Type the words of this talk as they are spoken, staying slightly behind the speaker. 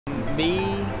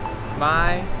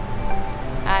I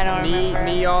don't remember.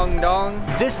 Myeong-dong.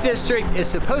 This district is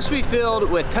supposed to be filled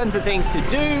with tons of things to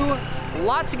do,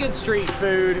 lots of good street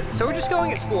food, so we're just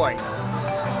going exploring.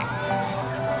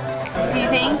 Do you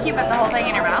think you put the whole thing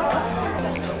in your mouth?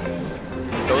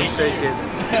 Don't shake it.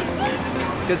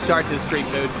 Good start to the street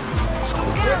food.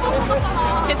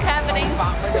 It's happening.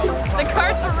 The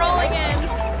carts are rolling in.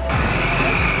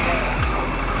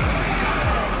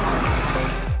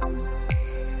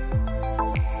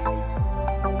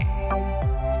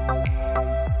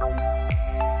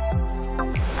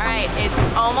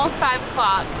 It's almost 5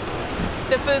 o'clock.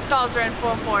 The food stalls are in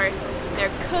full force.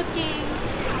 They're cooking.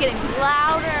 It's getting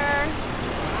louder.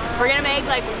 We're gonna make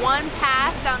like one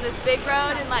pass down this big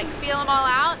road and like feel them all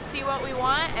out, see what we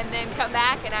want, and then come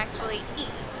back and actually eat.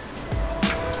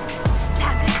 Tap it,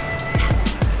 tap it, tap it.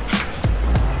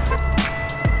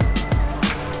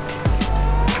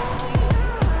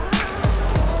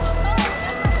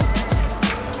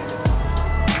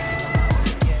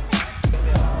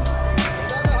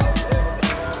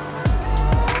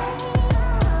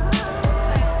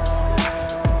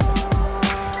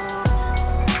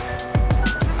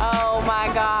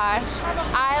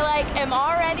 I'm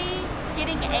already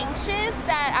getting anxious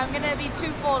that I'm gonna be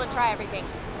too full to try everything.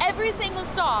 Every single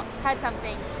stall had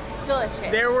something delicious.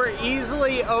 There were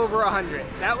easily over 100.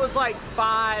 That was like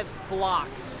 5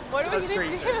 blocks. What are we gonna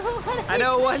do? I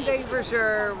know one thing for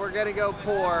sure, we're gonna go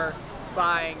poor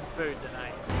buying food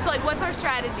tonight. So like, what's our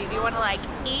strategy? Do you wanna like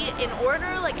eat in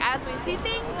order, like as we see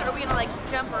things, or are we gonna like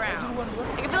jump around?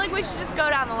 Like, I feel like we should just go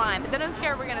down the line, but then I'm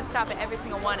scared we're gonna stop at every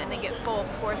single one and then get full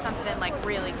before something like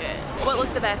really good. What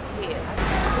looked the best to you?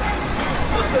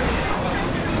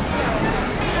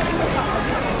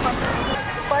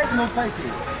 Spicy, no spicy.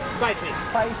 Spicy.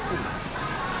 Spicy.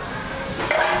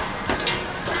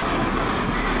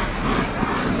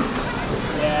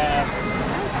 Yes.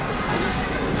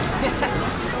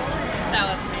 That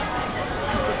was amazing.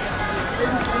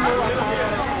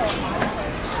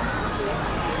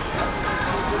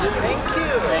 Thank you.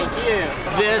 Thank you.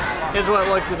 This is what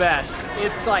looked the best.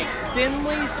 It's like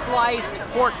thinly sliced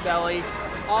pork belly,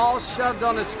 all shoved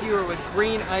on a skewer with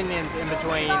green onions in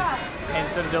between and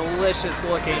some delicious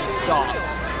looking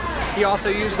sauce. He also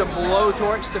used a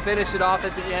blowtorch to finish it off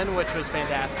at the end, which was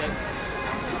fantastic.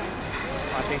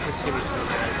 I think this is gonna be so good.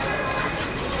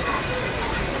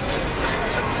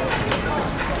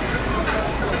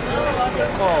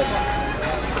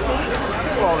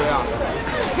 Oh yeah.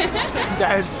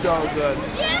 That is so good.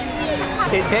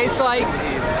 It tastes like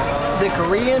the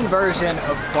Korean version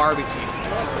of barbecue.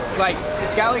 Like,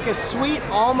 it's got like a sweet,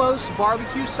 almost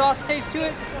barbecue sauce taste to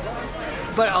it,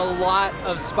 but a lot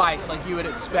of spice like you would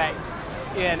expect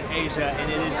in Asia, and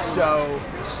it is so,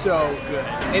 so good.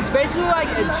 It's basically like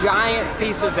a giant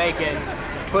piece of bacon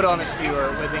put on a skewer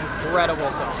with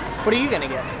incredible sauce. What are you gonna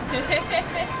get?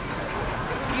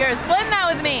 You're splitting that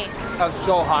with me. That's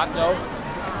so hot though.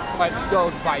 Like, so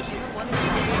spicy.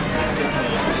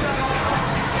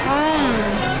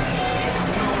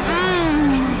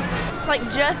 It's like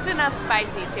just enough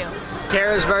spicy too.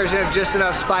 Kara's version of just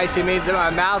enough spicy means that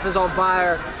my mouth is on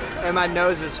fire and my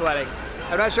nose is sweating.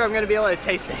 I'm not sure I'm gonna be able to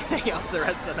taste anything else the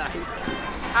rest of the night.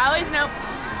 I always know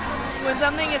when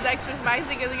something is extra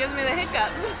spicy because it gives me the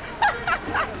hiccups.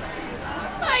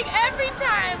 Like every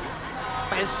time.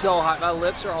 It's so hot, my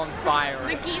lips are on fire.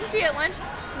 The kimchi at lunch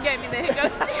gave me the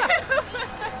hiccups too.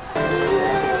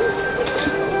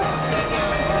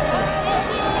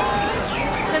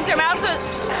 Since our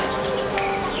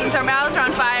mouths are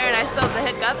on fire and I still have the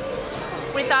hiccups,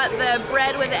 we thought the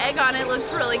bread with the egg on it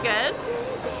looked really good.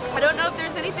 I don't know if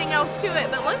there's anything else to it,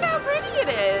 but look how pretty it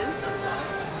is.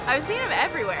 I've seen them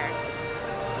everywhere.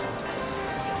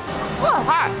 Oh,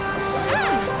 hot.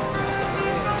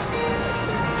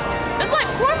 It's like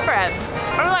cornbread,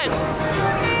 or like,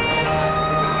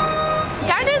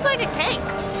 kind of is like a cake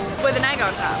with an egg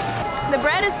on top. The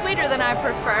bread is sweeter than I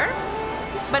prefer,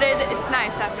 but it's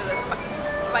nice after the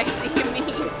spicy meat.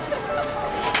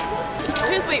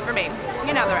 Too sweet for me. You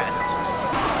can have the rest.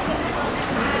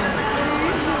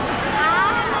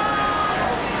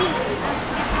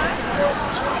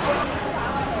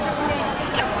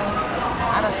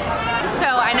 So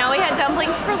I know we had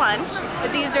dumplings for lunch,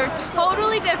 but these are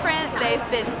totally different. They've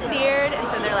been seared, and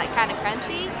so they're like kind of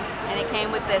crunchy. And it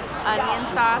came with this onion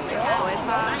sauce or soy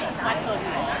sauce. Hi.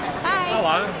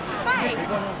 Hello. Hi.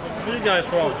 Where are you guys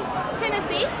from?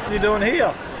 Tennessee. What are you doing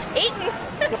here? Eating.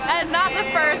 That is not the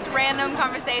first random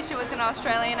conversation with an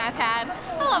Australian I've had.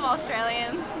 I love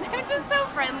Australians. They're just so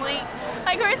friendly.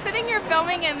 Like, we're sitting here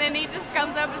filming and then he just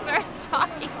comes up and starts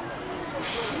talking.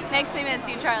 Makes me miss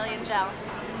you, Charlie and Jill.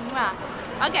 Mwah.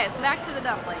 Okay, so back to the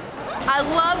dumplings. I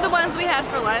love the ones we had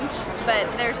for lunch, but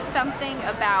there's something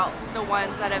about the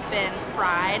ones that have been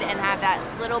fried and have that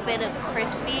little bit of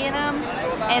crispy in them.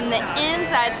 And the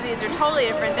insides of these are totally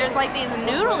different. There's like these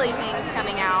noodly things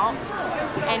coming out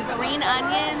and green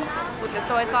onions with the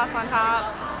soy sauce on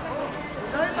top.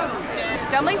 So good.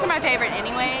 Dumplings are my favorite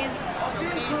anyways.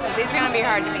 So these are gonna be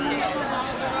hard to beat.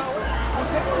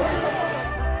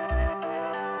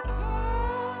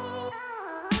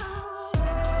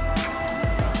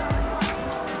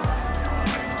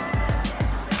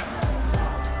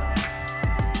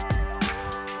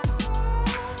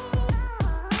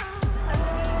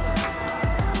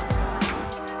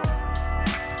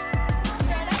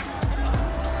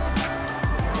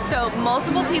 So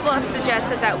multiple people have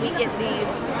suggested that we get these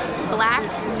black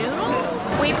noodles.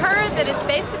 We've heard that it's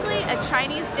basically a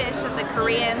Chinese dish that the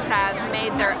Koreans have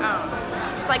made their own.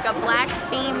 It's like a black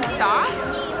bean sauce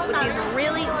with these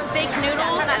really thick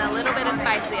noodles and a little bit of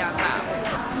spicy on top.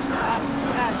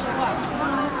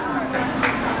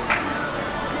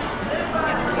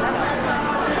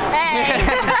 Hey!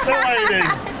 Still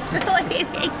eating. Still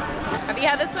eating. Have you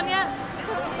had this one yet?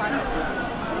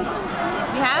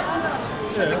 You have?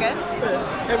 Is it good?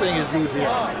 Everything is good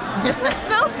here. This one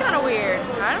smells kind of weird.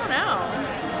 I don't know.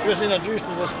 Just introduced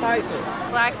to the spices.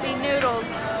 Black bean noodles.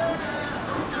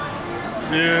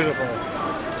 Beautiful.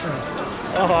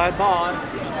 Oh, I bought.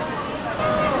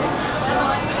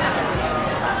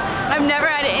 I've never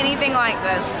had anything like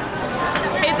this.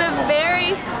 It's a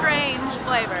very strange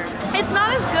flavor. It's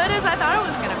not as good as I thought it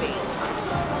was gonna be.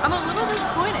 I'm a little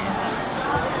disappointed.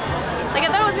 Like I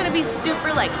thought it was gonna be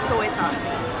super like soy saucy.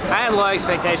 I had low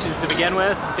expectations to begin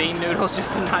with. Bean noodles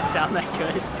just did not sound that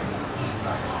good.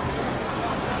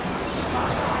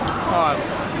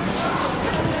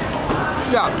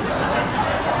 Yeah.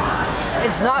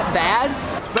 It's not bad,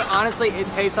 but honestly,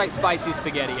 it tastes like spicy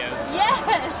SpaghettiOs.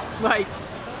 Yes! Like,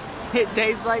 it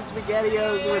tastes like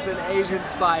SpaghettiOs with an Asian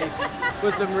spice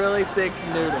with some really thick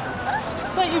noodles.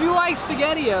 It's like, if you like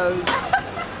SpaghettiOs,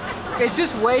 it's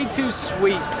just way too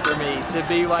sweet for me to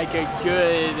be like a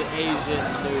good Asian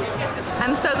noodle.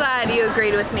 I'm so glad you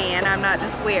agreed with me and I'm not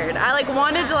just weird. I like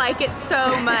wanted to like it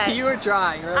so much. You were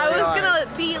trying really I was hard. gonna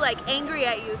be like angry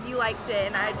at you if you liked it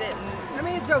and I didn't. I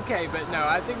mean, it's okay, but no,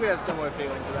 I think we have similar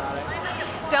feelings about it.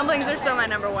 Dumplings are still my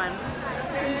number one.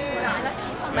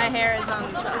 My hair is on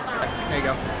the chest. There you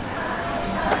go.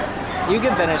 You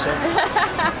can finish it.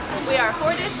 We are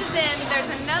 4 dishes in. There's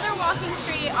another walking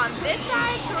street on this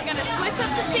side, so we're gonna switch up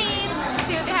the scene,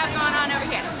 see what they have going on over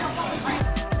here.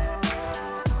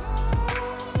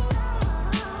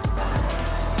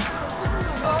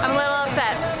 I'm a little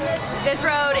upset. This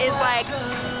road is like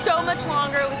so much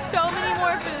longer with so many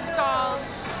more food stalls.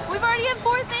 We've already had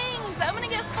 4 things. I'm gonna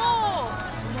get full.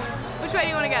 Which way do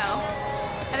you wanna go?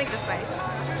 I think this way.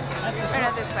 Or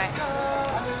not this way.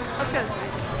 Let's go this way.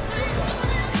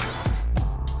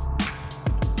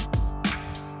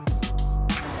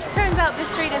 Turns out this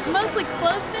street is mostly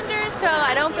closed vendors, so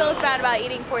I don't feel as bad about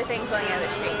eating 4 things on the other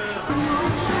street.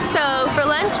 So for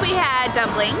lunch we had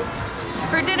dumplings,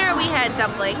 for dinner we had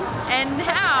dumplings, and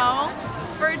now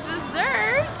for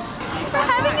dessert, we're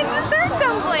having a dessert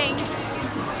dumpling.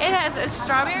 It has a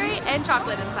strawberry and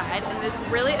chocolate inside, and this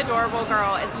really adorable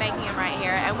girl is making them right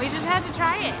here, and we just had to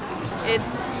try it. It's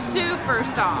super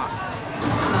soft.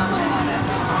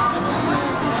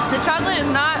 The chocolate is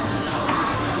not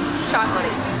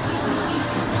chocolatey.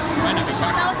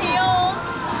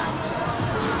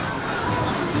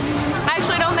 I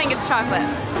actually don't think it's chocolate.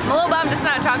 I'm a little bummed it's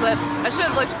not chocolate. I should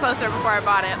have looked closer before I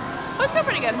bought it. But it's still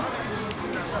pretty good.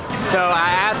 So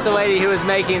I asked the lady who was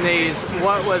making these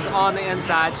what was on the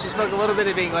inside. She spoke a little bit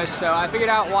of English, so I figured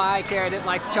out why Kara didn't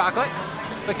like the chocolate,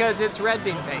 because it's red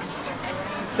bean paste.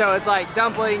 So it's like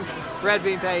dumpling, red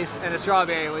bean paste, and a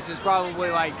strawberry, which is probably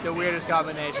like the weirdest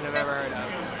combination I've ever heard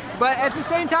of. But at the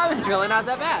same time, it's really not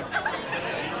that bad.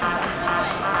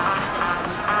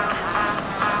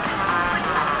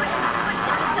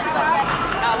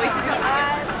 Oh, we should totally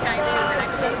get the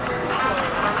next one. Thank you.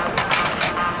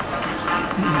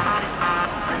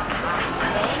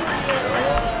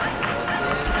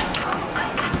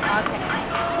 Okay.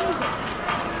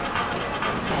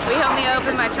 Will you help me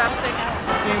open my chopsticks?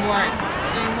 Teamwork.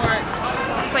 Teamwork.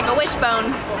 It's like a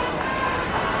wishbone.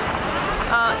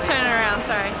 Oh, turn it around,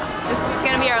 sorry. This is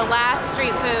gonna be our last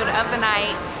street food of the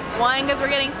night. 1, because we're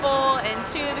getting full, and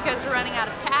 2, because we're running out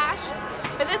of cash.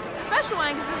 But this is a special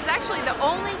one because this is actually the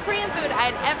only Korean food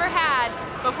I had ever had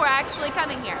before actually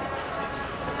coming here.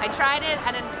 I tried it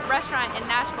at a restaurant in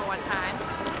Nashville one time.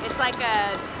 It's like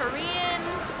a Korean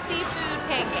seafood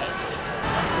pancake.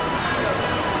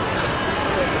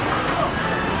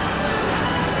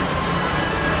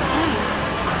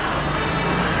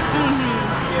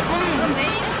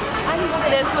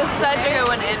 Such a good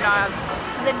one to end on.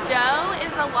 The dough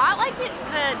is a lot like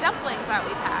the dumplings that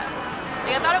we've had.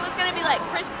 Like, I thought it was gonna be like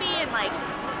crispy and like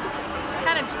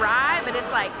kind of dry, but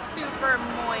it's like super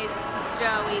moist,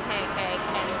 doughy pancake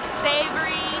and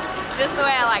savory, just the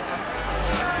way I like them.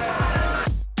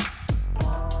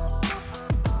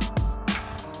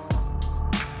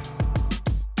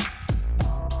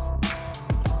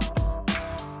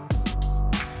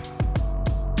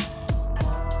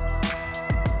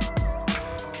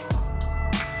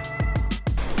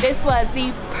 This was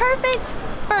the perfect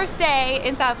first day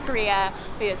in South Korea.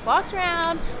 We just walked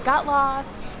around, got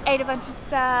lost, ate a bunch of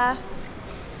stuff.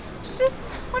 It's just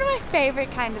one of my favorite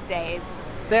kind of days.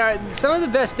 Some of the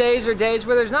best days are days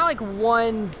where there's not like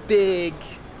one big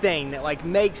thing that like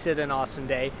makes it an awesome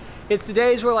day. It's the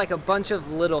days where like a bunch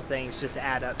of little things just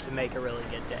add up to make a really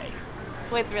good day.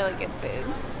 With really good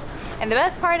food. And the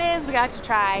best part is we got to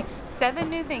try 7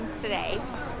 new things today,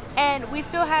 and we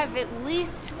still have at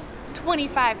least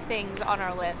 25 things on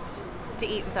our list to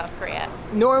eat in South Korea.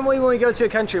 Normally when we go to a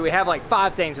country, we have like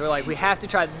 5 things. We're like, we have to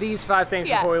try these 5 things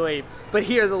before we leave. But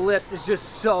here the list is just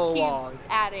so long. Keeps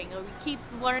adding. We keep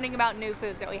learning about new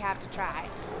foods that we have to try.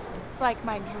 It's like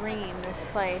my dream, this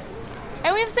place.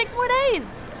 And we have 6 more days.